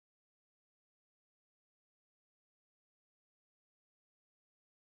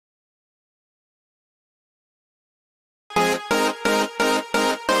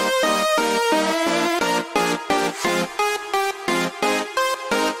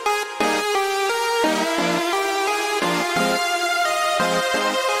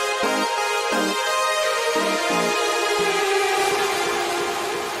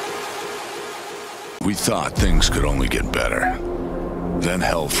thought things could only get better. Then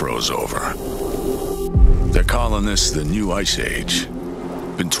hell froze over. They're calling this the New Ice Age.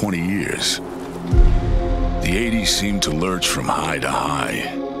 Been 20 years. The 80s seemed to lurch from high to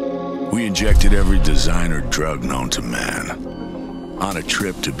high. We injected every designer drug known to man, on a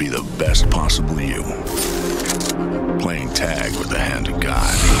trip to be the best possible you. Playing tag with the hand of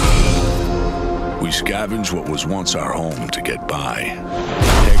God. We scavenged what was once our home to get by.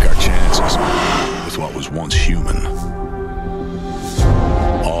 Take our chances with what was once human.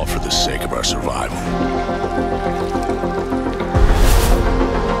 All for the sake of our survival.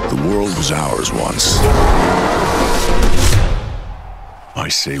 The world was ours once. I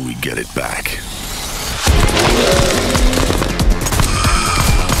say we get it back.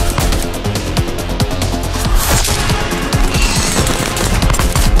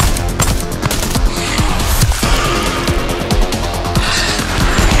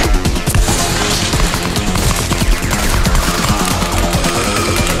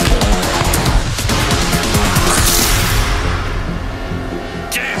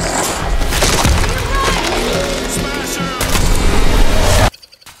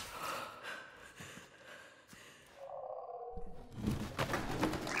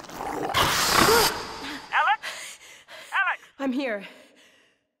 I'm here.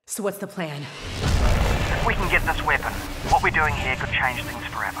 So what's the plan? If we can get this weapon, what we're doing here could change things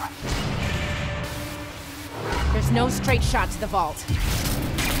forever. There's no straight shot to the vault.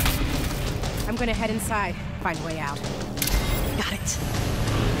 I'm gonna head inside, find a way out. Got it.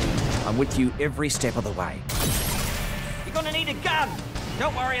 I'm with you every step of the way. You're gonna need a gun!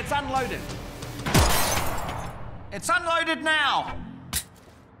 Don't worry, it's unloaded. It's unloaded now!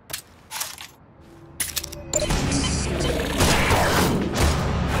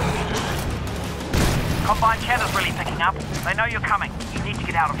 Combine cheddar's really picking up. They know you're coming. You need to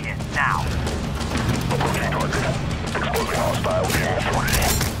get out of here, now.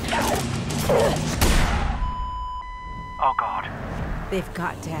 Oh, God. They've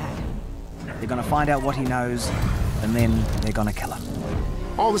got Dad. They're gonna find out what he knows, and then they're gonna kill him.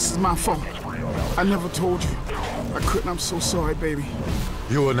 All this is my fault. I never told you. I couldn't. I'm so sorry, baby.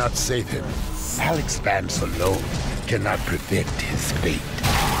 You will not save him. Alyx Vance alone cannot prevent his fate.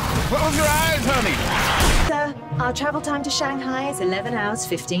 Close your eyes, honey. Sir, our travel time to Shanghai is 11 hours,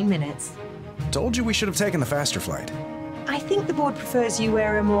 15 minutes. Told you we should have taken the faster flight. I think the board prefers you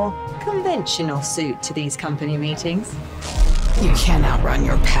wear a more conventional suit to these company meetings. You can't outrun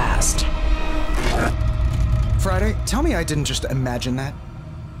your past. Friday, tell me I didn't just imagine that.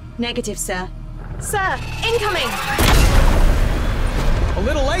 Negative, sir. Sir, incoming! A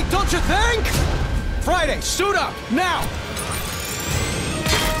little late, don't you think? Friday, suit up, now!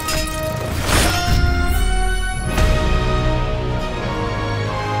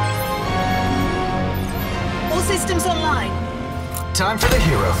 All systems online. Time for the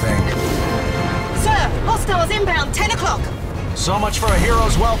hero thing. Sir, hostiles inbound, 10 o'clock. So much for a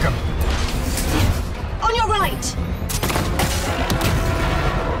hero's welcome. On your right.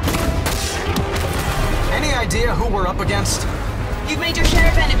 Any idea who we're up against? You've made your share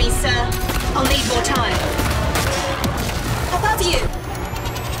of enemies, sir. I'll need more time. Above you.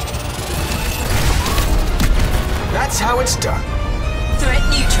 That's how it's done. Threat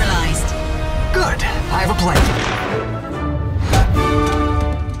neutralized. Good. I have a plan.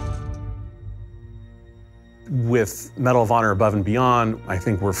 With Medal of Honor Above and Beyond, I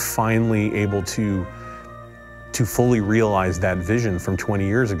think we're finally able to fully realize that vision from 20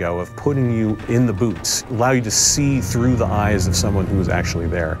 years ago of putting you in the boots, allow you to see through the eyes of someone who was actually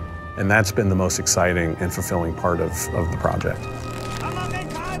there. And that's been the most exciting and fulfilling part of the project.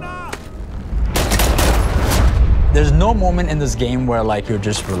 There's no moment in this game where like you're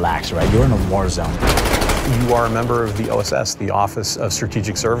just relaxed, right? You're in a war zone. You are a member of the OSS, the Office of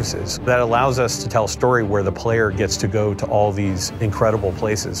Strategic Services. That allows us to tell a story where the player gets to go to all these incredible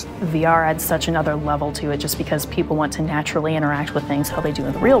places. VR adds such another level to it just because people want to naturally interact with things how they do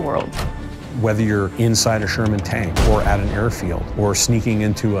in the real world. Whether you're inside a Sherman tank or at an airfield or sneaking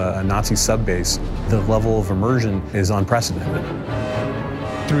into a Nazi subbase, the level of immersion is unprecedented.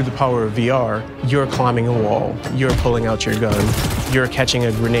 Through the power of VR, you're climbing a wall, you're pulling out your gun, you're catching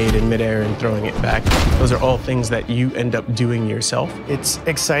a grenade in midair and throwing it back. Those are all things that you end up doing yourself. It's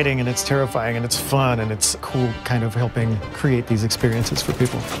exciting and it's terrifying and it's fun and it's cool kind of helping create these experiences for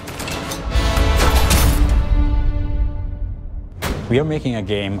people. We are making a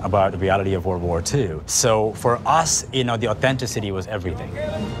game about the reality of World War II. So for us, the authenticity was everything.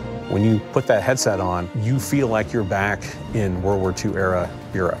 When you put that headset on, you feel like you're back in World War II era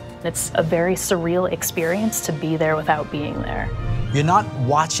Europe. It's a very surreal experience to be there without being there. You're not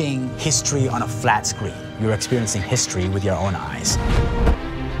watching history on a flat screen. You're experiencing history with your own eyes.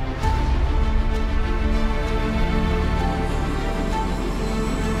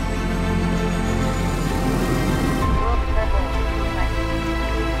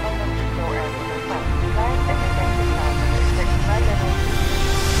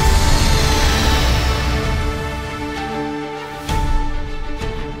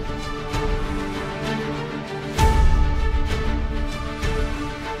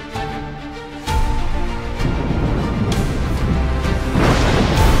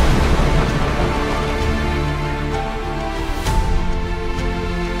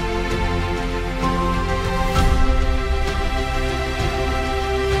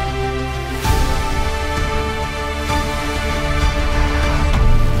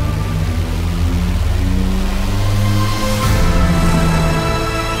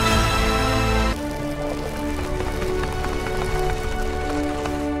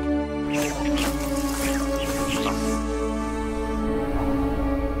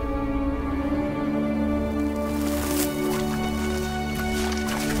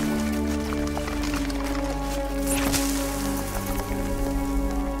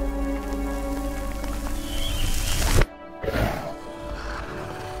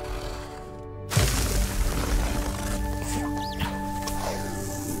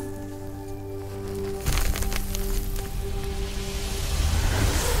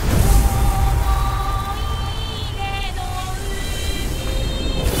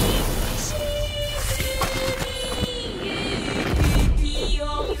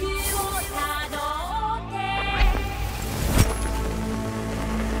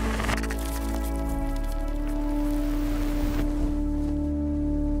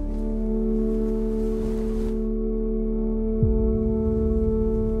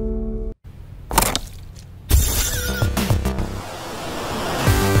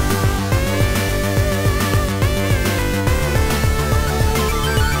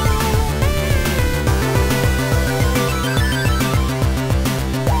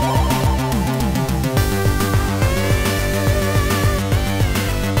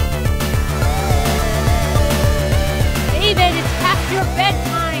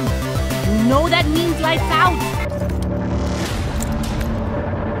 lights out!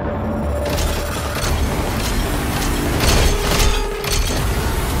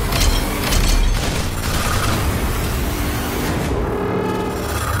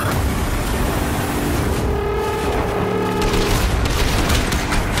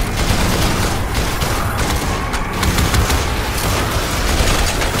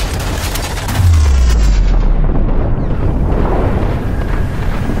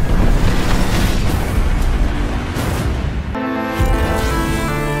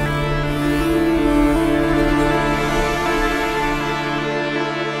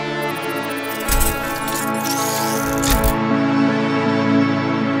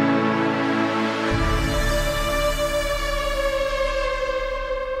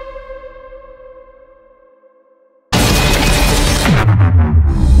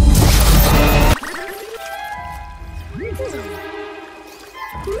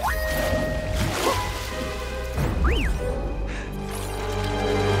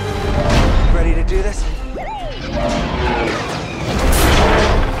 Ready to do this?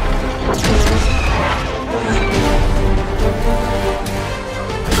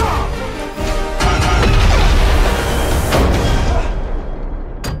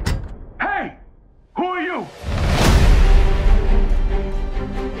 Hey! Who are you?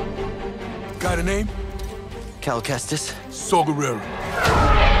 Got a name? Cal Kestis. Saw Gerrera.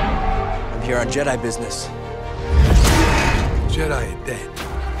 I'm here on Jedi business. Jedi are dead.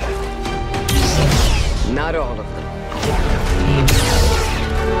 Not all of them.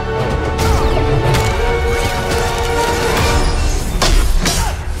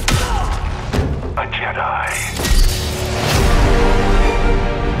 A Jedi.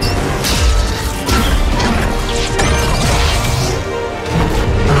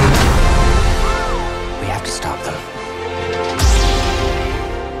 We have to stop them.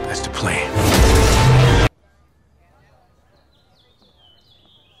 That's the plan.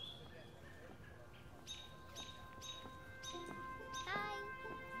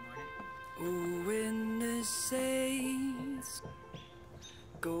 Oh, when the saints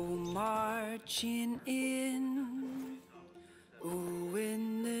go marching in. Oh,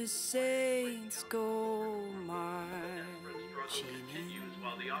 when the saints go marching in.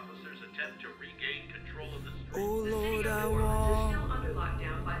 While the officers attempt to regain control of the street. Oh, Lord, I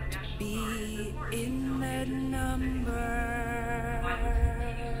want to be in that number.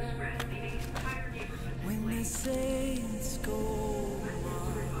 When the saints go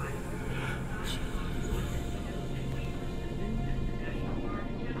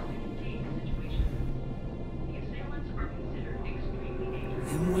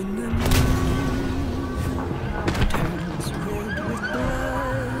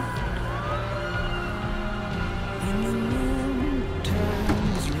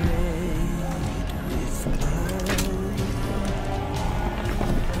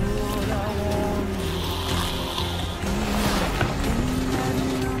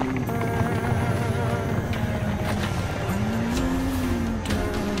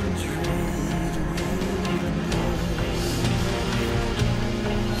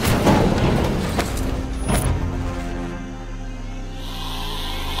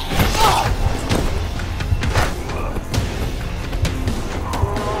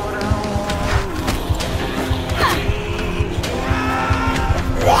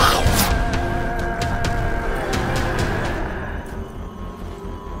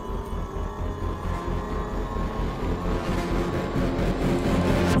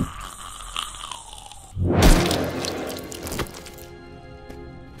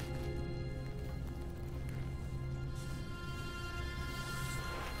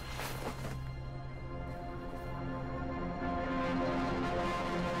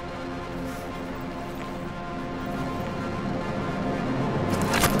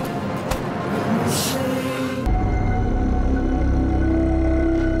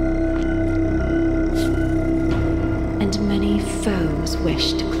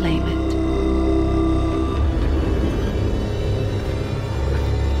claim it.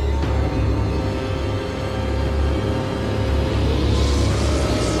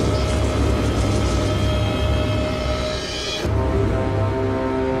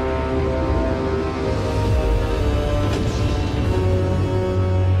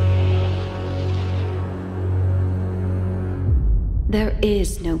 There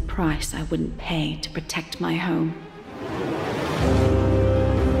is no price I wouldn't pay to protect my home.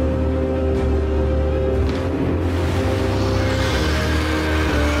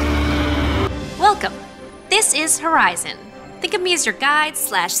 Welcome. This is Horizon. Think of me as your guide /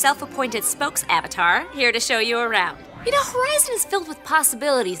 self-appointed spokes avatar, here to show you around. You know, Horizon is filled with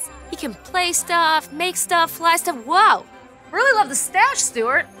possibilities. You can play stuff, make stuff, fly stuff. Whoa! Really love the stash,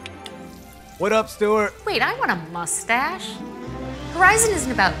 Stuart. What up, Stuart? Wait, I want a mustache. Horizon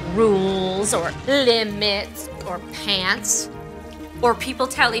isn't about rules or limits or pants or people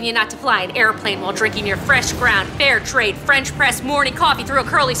telling you not to fly an airplane while drinking your fresh ground, fair trade, French press morning coffee through a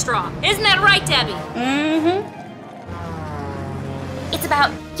curly straw. Isn't that right, Debbie? Mm-hmm. It's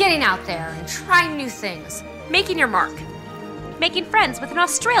about getting out there and trying new things, making your mark, making friends with an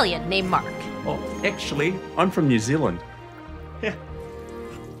Australian named Mark. Oh, actually, I'm from New Zealand.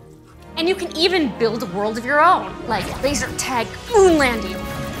 And you can even build a world of your own, like laser tag moon landing.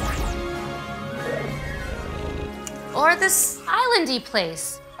 Or this islandy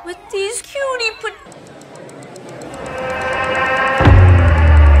place with these cutie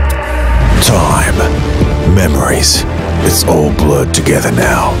Time. Memories. It's all blurred together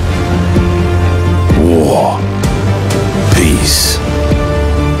now. War. Peace.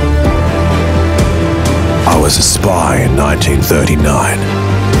 I was a spy in 1939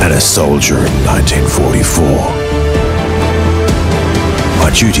 and a soldier in 1944.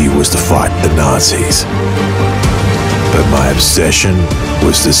 My duty was to fight the Nazis, but my obsession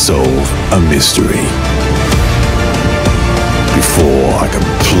was to solve a mystery. Before I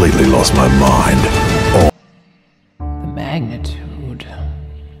completely lost my mind. The magnitude,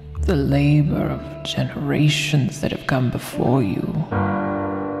 the labor of generations that have come before you,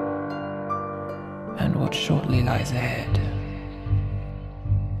 and what shortly lies ahead.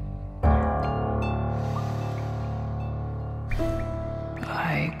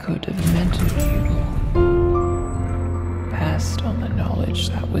 I could have mentored you, passed on the knowledge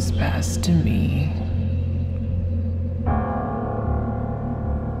that was passed to me.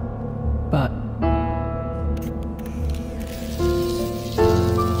 But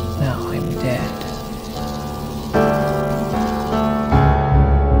now I'm dead.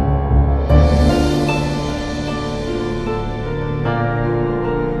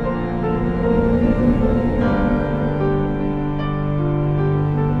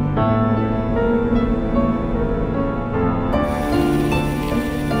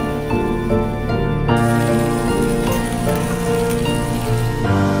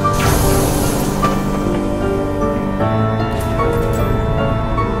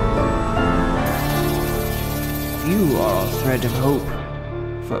 Of hope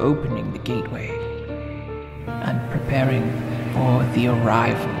for opening the gateway and preparing for the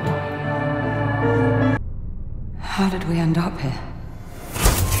arrival. How did we end up here?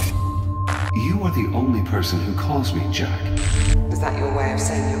 You are the only person who calls me Jack. Is that your way of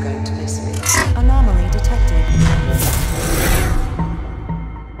saying you're going to miss me? Anomaly detected.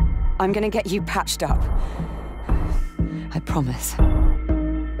 I'm gonna get you patched up. I promise.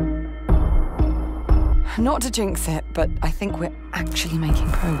 Not to jinx it, but I think we're actually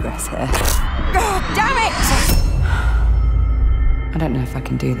making progress here. Oh, damn it! I don't know if I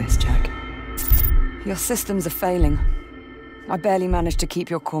can do this, Jack. Your systems are failing. I barely managed to keep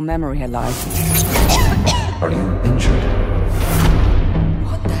your core memory alive. Are you injured?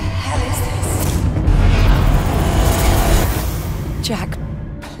 What the hell is this? Jack,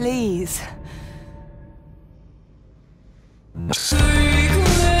 please.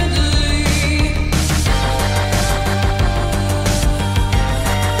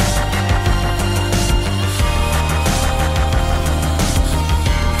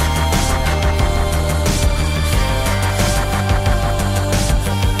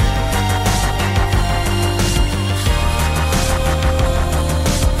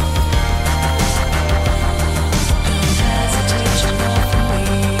 Hesitation,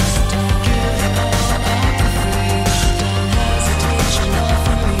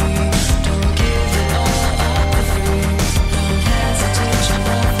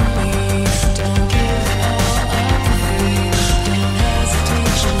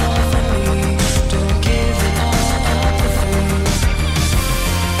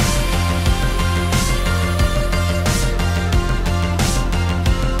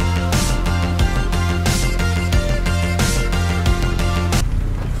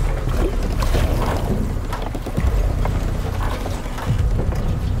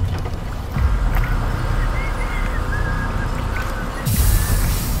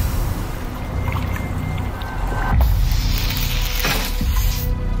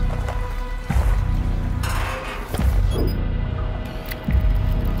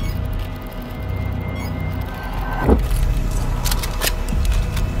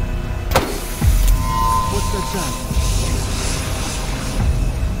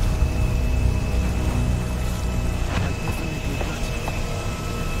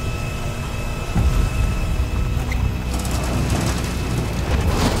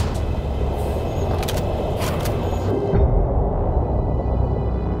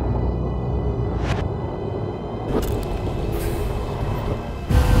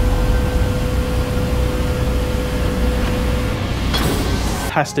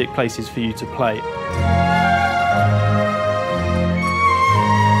 Fantastic places for you to play.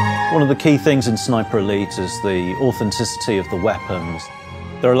 One of the key things in Sniper Elite is the authenticity of the weapons.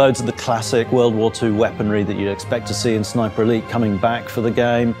 There are loads of the classic World War II weaponry that you'd expect to see in Sniper Elite coming back for the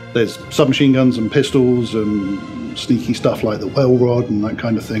game. There's submachine guns and pistols and sneaky stuff like the well rod and that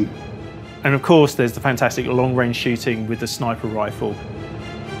kind of thing. And of course there's the fantastic long-range shooting with the sniper rifle.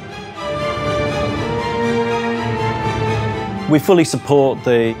 We fully support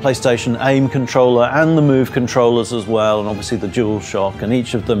the PlayStation aim controller and the move controllers as well, and obviously the DualShock, and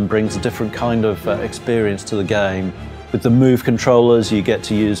each of them brings a different kind of experience to the game. With the move controllers, you get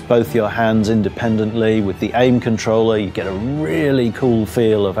to use both your hands independently. With the aim controller, you get a really cool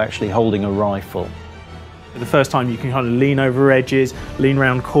feel of actually holding a rifle. The first time you can kind of lean over edges, lean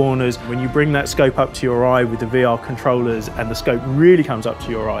around corners. When you bring that scope up to your eye with the VR controllers and the scope really comes up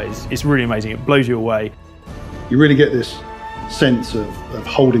to your eyes, it's really amazing. It blows you away. You really get this sense of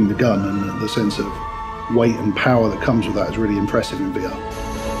holding the gun, and the sense of weight and power that comes with that is really impressive in VR.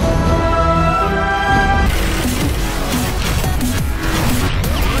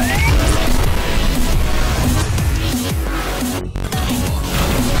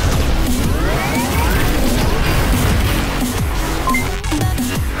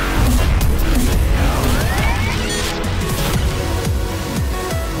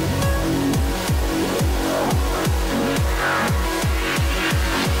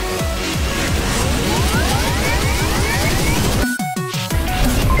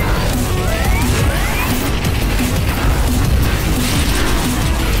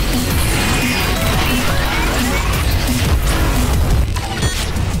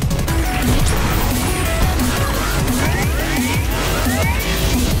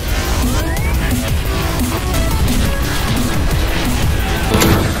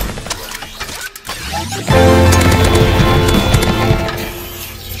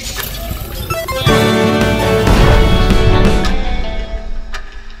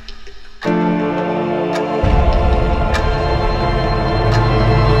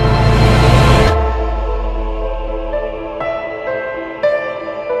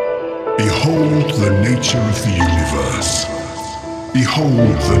 Behold the nature of the universe.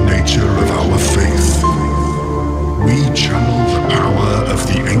 Behold the nature of our faith. We channel the power of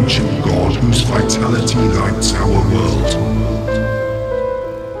the ancient god whose vitality lights our world.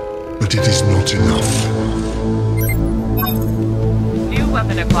 But it is not enough. New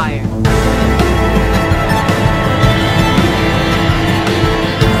weapon acquired.